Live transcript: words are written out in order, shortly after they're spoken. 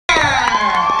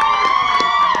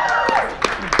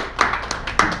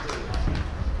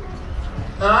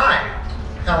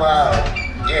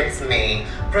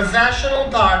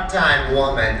professional part-time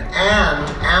woman and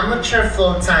amateur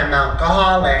full-time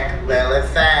alcoholic,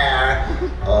 Lilith.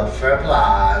 Hold for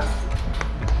applause.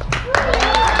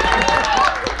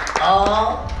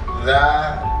 All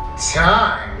the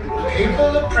time,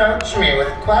 people approach me with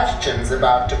questions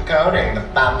about decoding the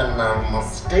feminine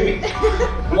mystique.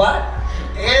 What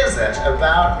is it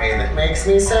about me that makes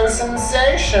me so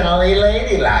sensationally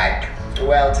ladylike?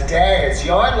 Well, today is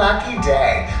your lucky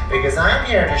day because I'm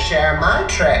here to share my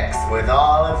tricks with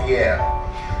all of you.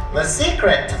 The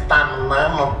secret to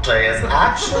femininity is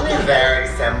actually very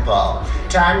simple.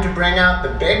 Time to bring out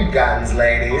the big guns,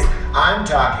 ladies. I'm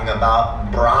talking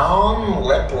about brown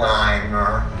lip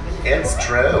liner. It's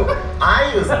true.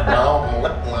 I use brown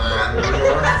lip liner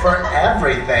for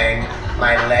everything.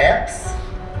 My lips.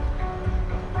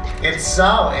 It's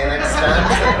so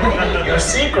inexpensive. Your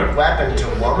secret weapon to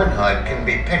womanhood can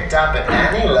be picked up at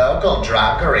any local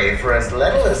druggery for as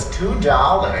little as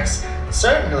 $2.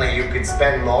 Certainly you could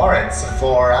spend more at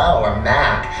Sephora or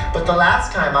Mac, but the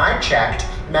last time I checked,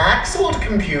 Mac sold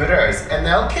computers, and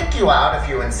they'll kick you out if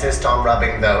you insist on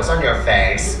rubbing those on your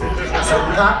face. So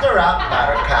pucker up,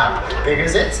 Buttercup,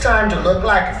 because it's time to look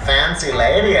like a fancy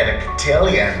lady at a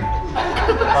cotillion.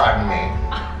 Pardon me,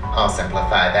 I'll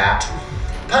simplify that.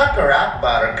 Pucker up,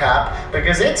 Buttercup,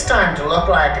 because it's time to look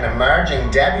like an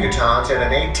emerging debutante at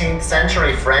an 18th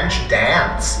century French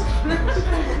dance.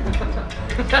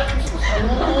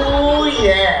 Oh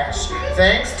yes,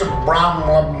 thanks to brown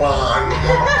LeBlanc,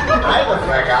 I look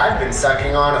like I've been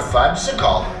sucking on a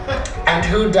fudgesicle. And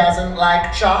who doesn't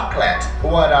like chocolate?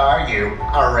 What are you,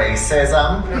 a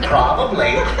racism?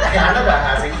 Probably. Canada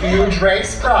has a huge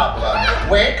race problem.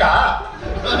 Wake up.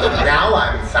 Now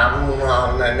I'm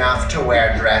feminine enough to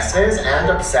wear dresses and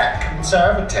upset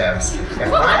conservatives. If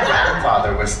my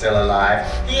grandfather was still alive,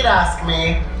 he'd ask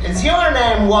me, "Is your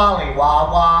name Wally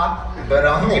Wawa?" But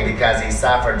only because he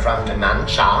suffered from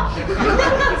dementia.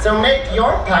 So make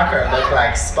your pucker look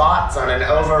like spots on an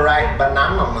overripe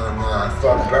banana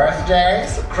for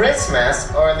birthdays, Christmas,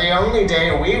 or the only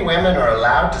day we women are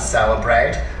allowed to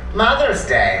celebrate, Mother's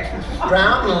Day.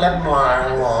 Brown lip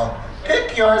liner.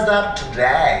 Pick yours up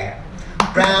today.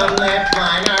 Brown lip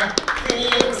liner,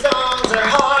 theme songs are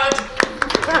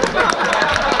hard.